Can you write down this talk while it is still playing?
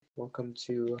Welcome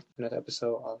to another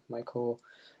episode of Michael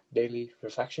Daily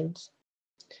Reflections.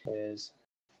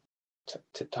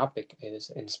 The topic is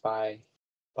inspired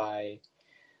by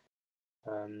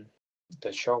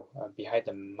the show Behind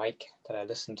the Mic that I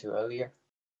listened to earlier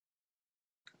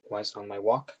whilst on my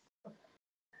walk.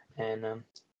 And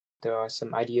there are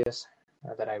some ideas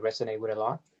that I resonate with a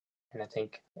lot, and I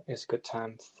think it's a good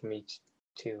time for me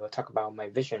to talk about my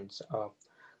visions of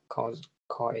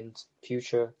Callin's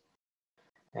future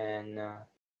and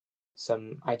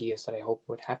some ideas that I hope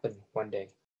would happen one day.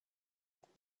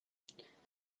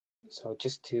 So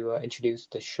just to introduce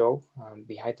the show,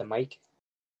 Behind the Mic,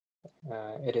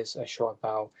 it is a show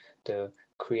about the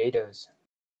creators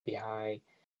behind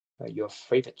your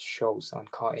favorite shows on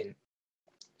Callin.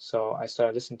 So I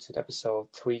started listening to episode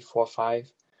 3, 4,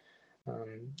 5.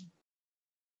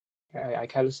 I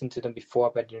kind of listened to them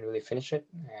before, but I didn't really finish it,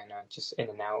 and just in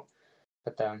and out.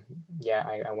 But I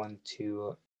want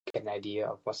to get an idea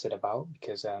of what's it about,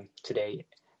 because today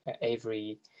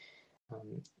Avery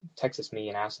texted me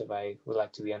and asked if I would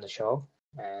like to be on the show,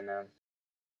 and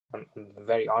I'm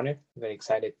very honored, very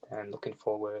excited, and looking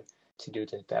forward to do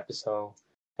the episode,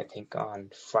 I think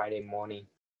on Friday morning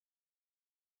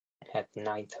at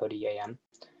 9:30 a.m.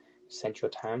 Central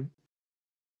Time.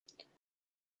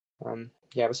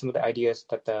 But some of the ideas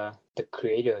that the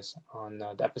creators on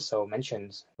the episode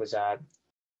mentions was that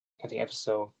I think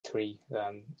episode 3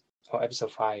 or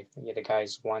episode 5, the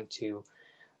guys want to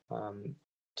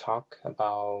talk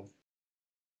about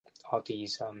all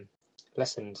these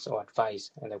lessons or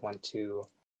advice, and they want to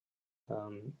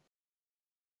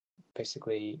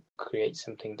basically create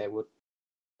something they would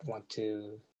want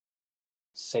to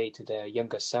say to their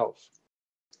younger self.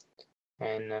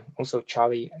 And also,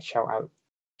 Charlie, shout out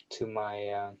to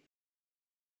my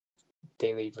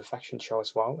daily reflection show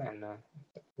as well, and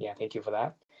thank you for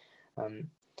that.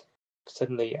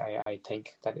 Certainly, I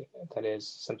think that is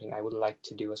something I would like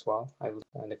to do as well.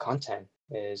 The content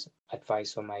is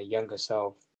advice for my younger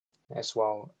self, as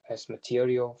well as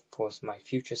material for my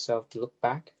future self to look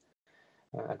back,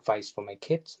 advice for my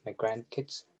kids, my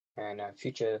grandkids, and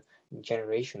future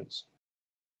generations.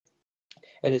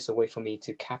 It is a way for me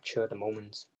to capture the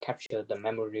moments, capture the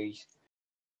memories,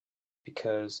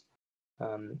 because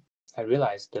I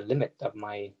realized the limit of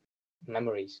my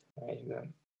memories. Right?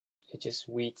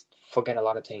 We forget a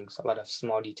lot of things, a lot of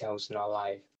small details in our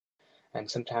life,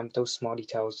 and sometimes those small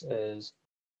details is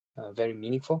very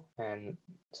meaningful, and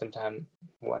sometimes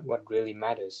what really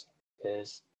matters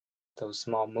is those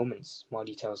small moments, small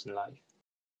details in life.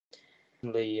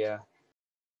 Really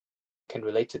can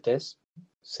relate to this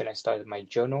since I started my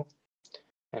journal,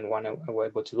 and when I was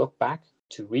able to look back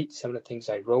to read some of the things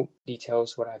I wrote,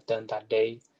 details what I've done that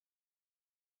day,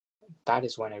 that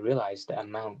is when I realized the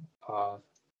amount of,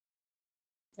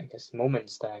 I guess,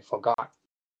 moments that I forgot,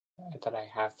 that I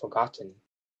have forgotten.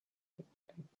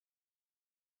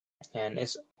 And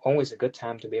it's always a good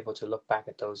time to be able to look back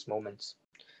at those moments.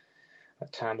 A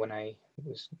time when I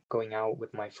was going out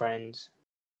with my friends,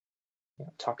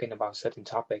 talking about certain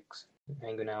topics,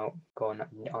 hanging out, going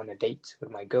on a date with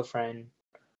my girlfriend,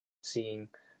 seeing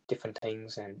different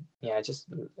things, and just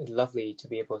lovely to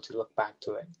be able to look back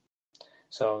to it.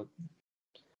 So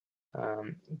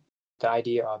the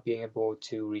idea of being able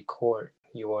to record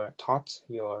your thoughts,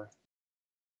 your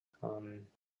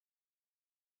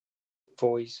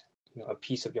voice, a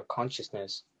piece of your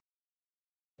consciousness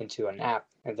into an app,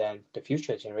 and then the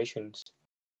future generations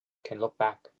can look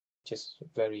back. Just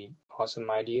very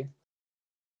awesome idea.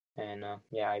 And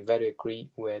I very agree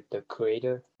with the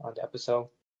creator on the episode.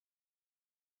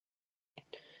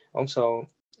 Also,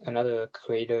 another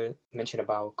creator mentioned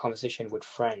about conversation with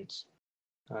friends.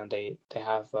 They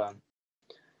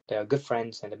are good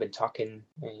friends, and they've been talking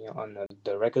on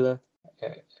the regular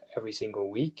every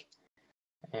single week.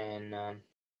 And I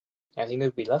think it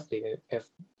would be lovely if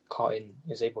Callin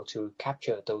is able to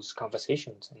capture those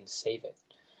conversations and save it,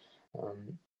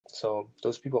 so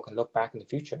those people can look back in the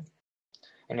future.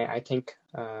 And I think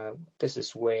this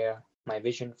is where my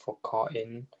vision for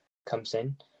Callin comes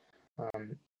in.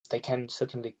 They can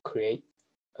certainly create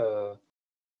a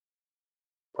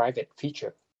private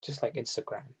feature, just like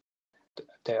Instagram.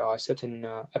 There are certain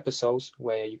episodes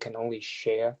where you can only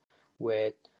share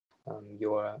with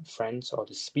your friends or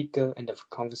the speaker in the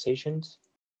conversations,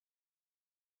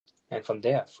 and from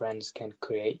there, friends can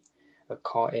create a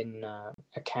Callin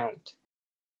account,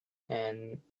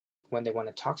 and when they want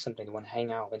to talk something, they want to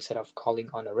hang out instead of calling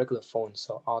on a regular phone.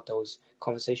 So all those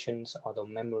conversations, all those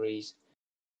memories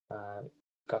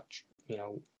got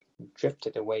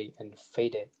drifted away and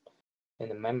faded in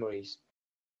the memories.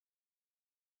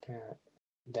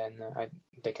 then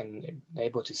they're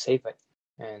able to save it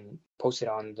and post it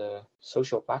on the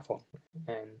social platform,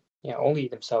 and only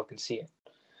themselves can see it.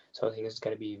 So I think it's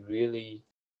going to be really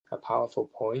a powerful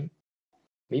point.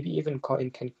 Maybe even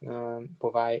Callin can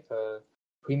provide a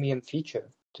premium feature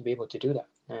to be able to do that,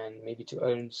 and maybe to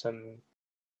earn some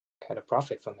kind of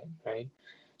profit from it, right?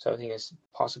 So I think it's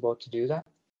possible to do that.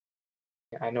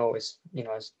 I know it's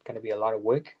going to be a lot of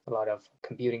work, a lot of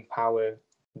computing power,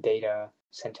 data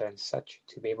center and such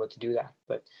to be able to do that.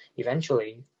 But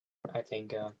eventually, I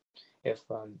think if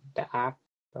the app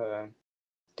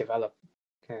develop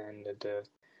and the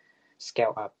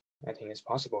scale up, I think it's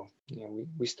possible.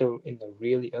 We're still in the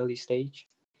really early stage,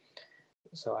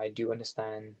 so I do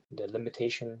understand the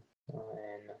limitation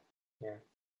and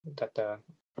that the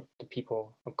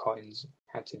people of Callins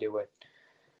had to deal with.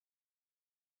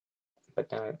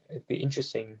 But it'd be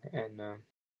interesting and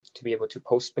to be able to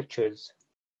post pictures,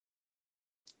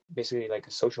 basically like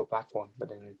a social platform, but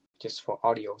then just for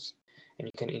audios, and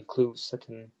you can include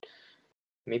certain,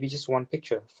 maybe just one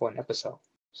picture for an episode,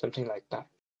 something like that.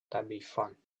 That'd be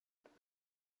fun.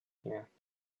 Yeah.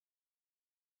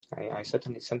 I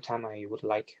certainly, sometime I would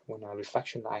like, when a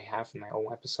reflection that I have in my own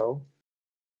episode,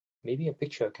 maybe a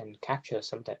picture can capture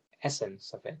some of the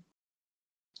essence of it.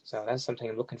 So that's something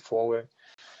I'm looking forward,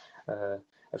 a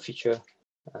feature.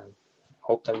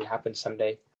 Hope that will happen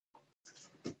someday.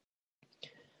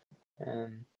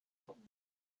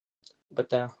 But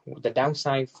the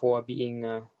downside for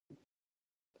being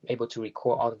able to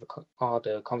record all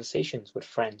the conversations with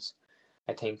friends,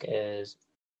 I think, is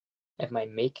it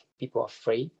might make people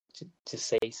afraid to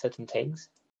say certain things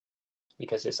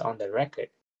because it's on the record.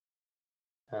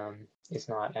 It's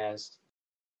not as,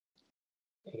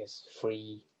 I guess,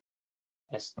 free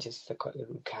as just the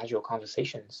casual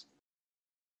conversations.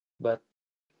 But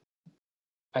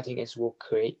I think it will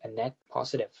create a net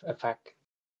positive effect,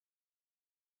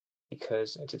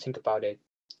 because to think about it,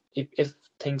 if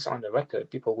things on the record,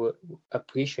 people will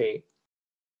appreciate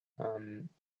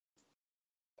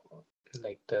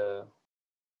like the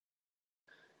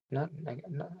not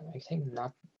I think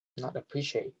not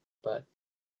appreciate, but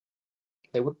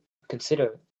they would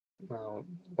consider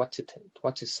what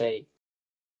to say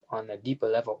on a deeper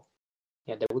level.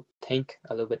 They would think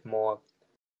a little bit more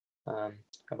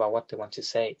about what they want to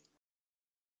say,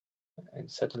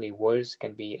 and certainly words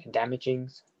can be damaging.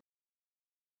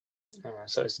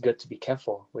 So it's good to be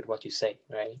careful with what you say,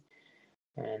 right?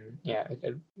 And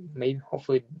it may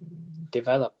hopefully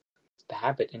develop the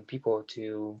habit in people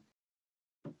to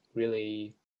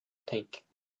really think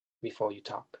before you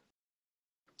talk.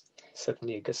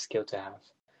 Certainly a good skill to have.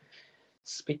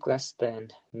 Speak less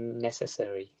than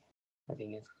necessary. I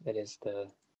think that is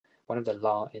one of the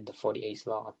law in the 48th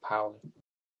law of power.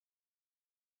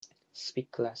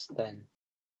 Speak less than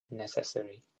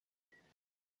necessary,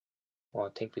 or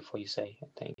think before you say. I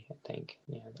think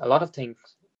a lot of things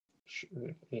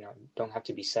don't have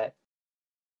to be said,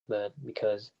 but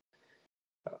because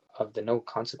of the no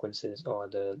consequences or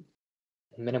the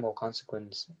minimal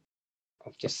consequence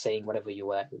of just saying whatever you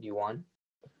want,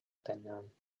 then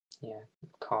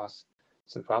cause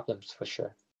some problems for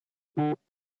sure.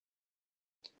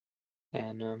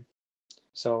 And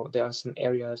so there are some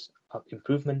areas of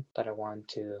improvement that I want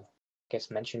to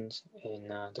mention in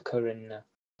the current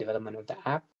development of the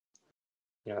app.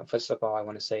 First of all, I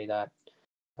want to say that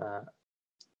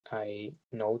I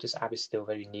know this app is still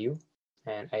very new,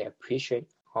 and I appreciate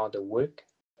all the work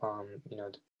from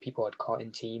the people at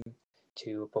Callin team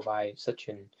to provide such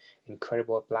an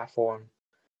incredible platform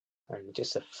and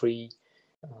just a free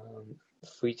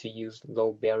to use,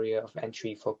 low barrier of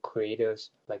entry for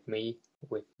creators like me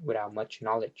without much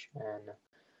knowledge, and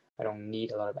I don't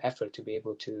need a lot of effort to be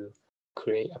able to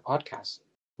create a podcast,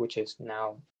 which is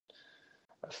now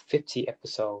a 50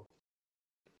 episode.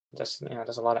 That's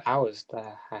a lot of hours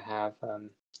that I have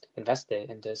invested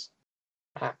in this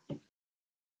app.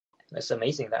 It's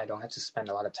amazing that I don't have to spend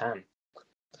a lot of time.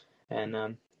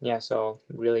 And so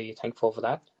really thankful for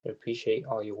that. I appreciate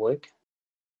all your work.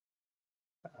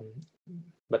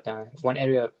 But one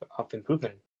area of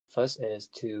improvement first is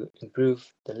to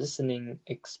improve the listening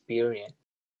experience.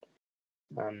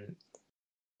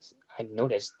 I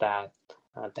noticed that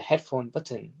the headphone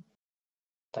button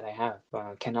that I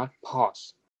have cannot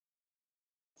pause.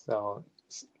 So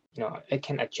it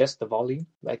can adjust the volume,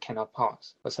 but it cannot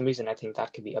pause. For some reason, I think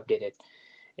that could be updated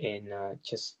in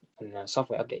just a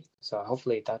software update. So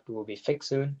hopefully that will be fixed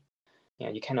soon.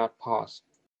 You cannot pause.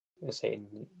 Let's say,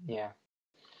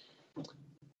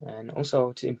 And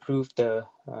also to improve the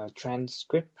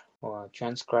transcript or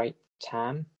transcribe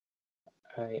time,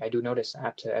 I do notice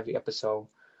after every episode,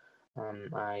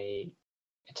 I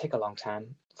it take a long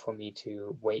time for me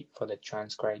to wait for the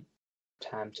transcribe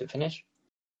time to finish.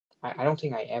 I don't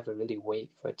think I ever really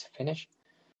wait for it to finish.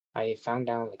 I found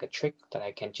out like a trick that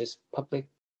I can just public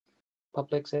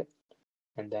it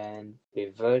and then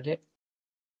revert it,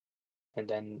 and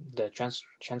then the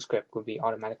transcript will be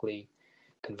automatically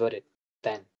converted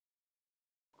then,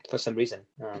 for some reason.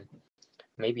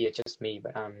 Maybe it's just me,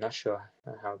 but I'm not sure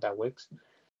how that works.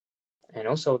 And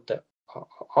also the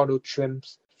auto trim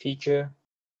feature,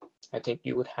 I think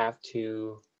you would have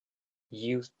to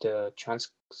use the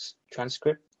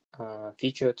transcript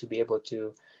feature to be able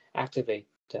to activate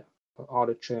the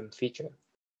auto trim feature.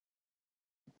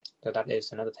 So that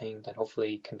is another thing that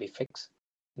hopefully can be fixed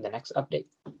in the next update.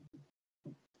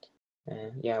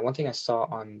 Yeah, one thing I saw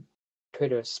on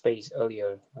Twitter Space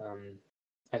earlier,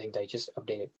 I think they just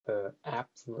updated the app,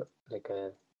 like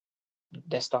a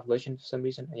desktop version for some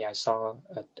reason. Yeah, I saw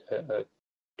a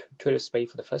Twitter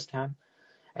Space for the first time,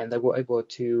 and they were able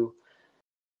to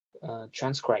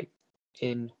transcribe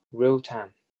in real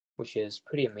time, which is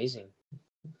pretty amazing,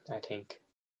 I think.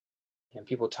 And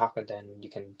people talk, and then you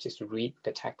can just read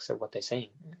the text of what they're saying,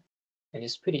 and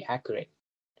it's pretty accurate.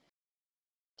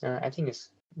 I think it's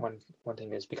one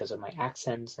thing is because of my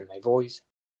accents and my voice.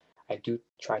 I do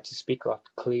try to speak a lot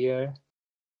clear.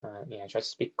 I try to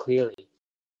speak clearly.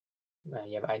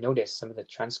 But I noticed some of the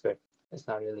transcript is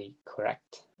not really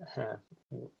correct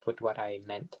with what I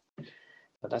meant.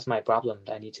 So that's my problem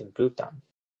that I need to improve on.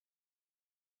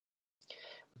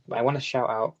 I want to shout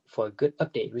out for a good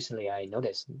update recently I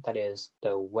noticed, that is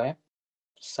the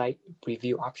website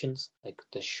preview options, like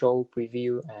the show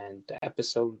preview and the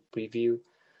episode preview.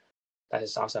 That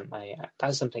is awesome.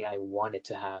 That's something I wanted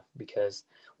to have, because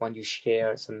when you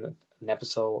share an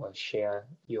episode or share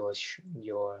your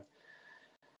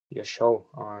show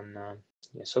on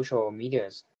your social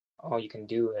medias, all you can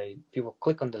do is people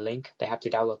click on the link, they have to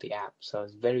download the app. So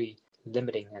it's very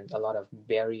limiting and a lot of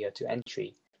barrier to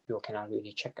entry. People cannot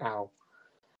really check out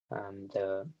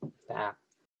the app.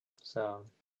 So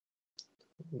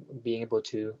being able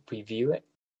to preview it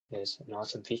is an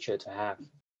awesome feature to have.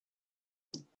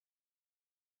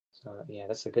 So yeah,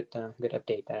 that's a good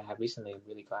update that I have recently. I'm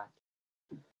really glad.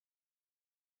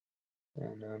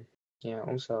 And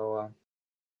also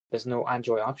there's no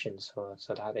Android options,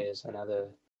 so that is another.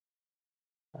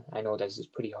 I know this is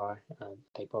pretty hard.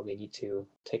 They probably need to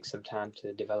take some time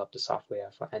to develop the software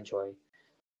for Android.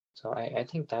 So I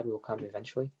think that will come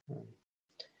eventually.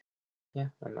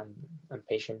 I'm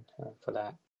patient for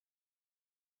that.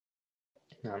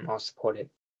 I'm all supported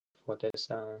for this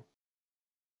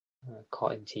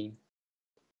Callin team.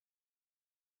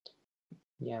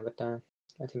 Yeah, but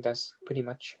I think that's pretty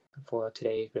much for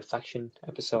today's reflection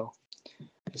episode.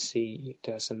 I see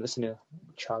there's some listener,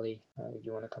 Charlie. If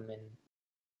you want to come in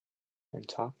and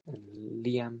talk, and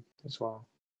Liam as well.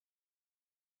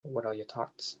 What are your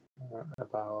thoughts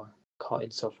about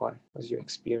Callin so far? What's your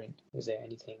experience? Is there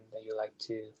anything that you like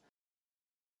to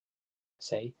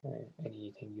say?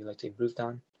 Anything you like to improve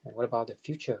on? And what about the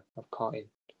future of Callin?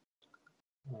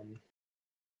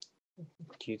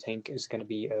 Do you think is going to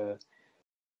be a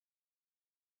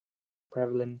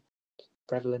prevalent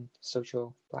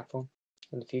social platform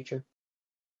in the future?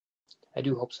 I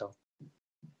do hope so.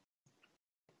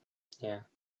 Yeah,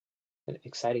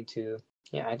 exciting to.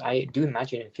 Yeah, I do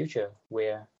imagine in the future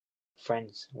where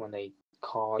friends, when they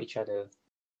call each other,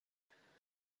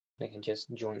 they can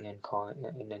just join and call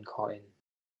and then call in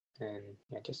and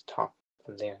just talk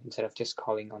from there instead of just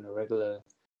calling on a regular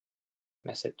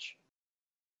message,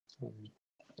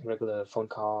 regular phone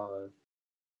call.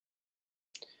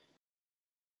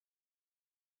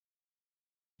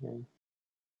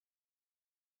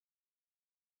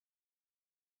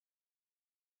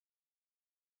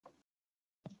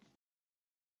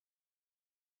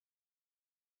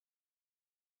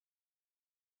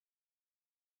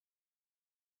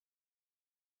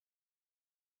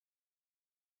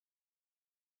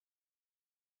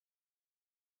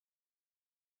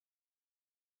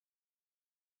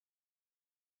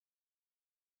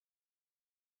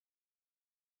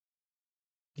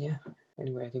 Yeah.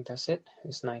 Anyway, I think that's it.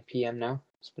 It's 9 p.m. now.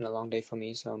 It's been a long day for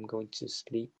me, so I'm going to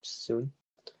sleep soon.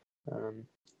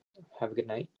 Have a good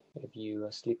night if you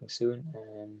are sleeping soon,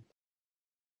 and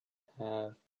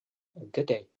have a good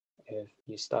day if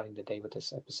you're starting the day with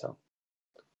this episode.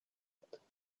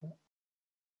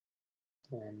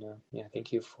 And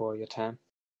thank you for your time.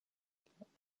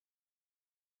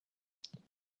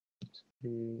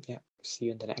 See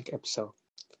you in the next episode.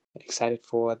 Excited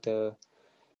for the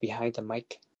Behind the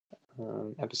Mic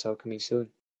episode coming soon.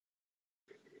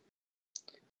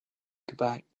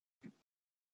 Goodbye.